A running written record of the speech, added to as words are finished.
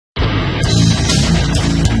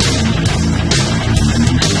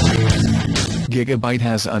Gigabyte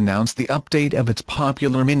has announced the update of its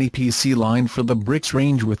popular mini PC line for the Brix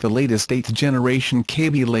range with the latest 8th generation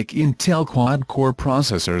Kaby Lake Intel quad-core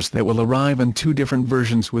processors that will arrive in 2 different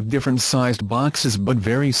versions with different sized boxes but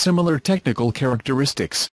very similar technical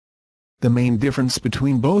characteristics. The main difference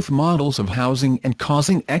between both models of housing and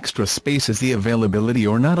causing extra space is the availability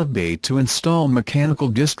or not of bay to install mechanical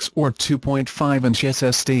disks or 2.5-inch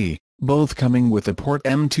SSD, both coming with a port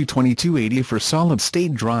M22280 for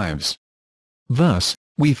solid-state drives. Thus,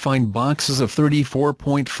 we find boxes of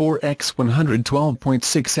 34.4 x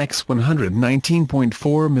 112.6 x 119.4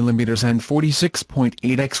 mm and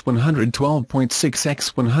 46.8 x 112.6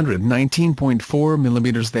 x 119.4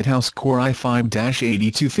 mm that house Core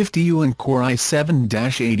i5-8250U and Core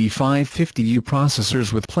i7-8550U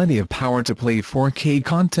processors with plenty of power to play 4K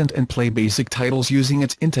content and play basic titles using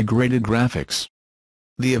its integrated graphics.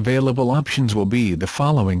 The available options will be the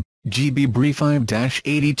following: Gigabyte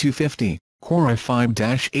 5-8250, Core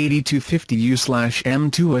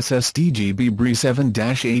i5-8250U/M2 SSD, Gigabyte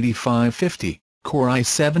 7-8550, Core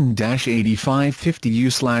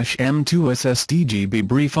i7-8550U/M2 SSD,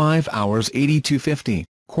 Gigabyte 5 hours 8250,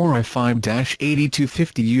 Core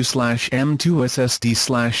i5-8250U/M2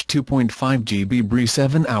 SSD/2.5 Gigabyte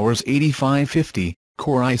 7 hours 8550,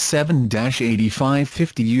 Core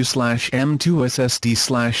i7-8550U/M2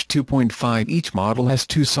 SSD/2.5. Each model has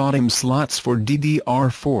 2 SODIMM slots for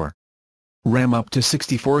DDR4. RAM up to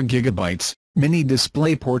 64 GB, mini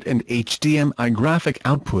DisplayPort and HDMI graphic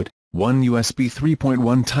output, 1 USB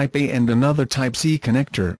 3.1 Type-A and another Type-C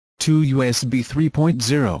connector, 2 USB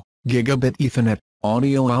 3.0, Gigabit Ethernet,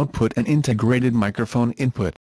 audio output and integrated microphone input.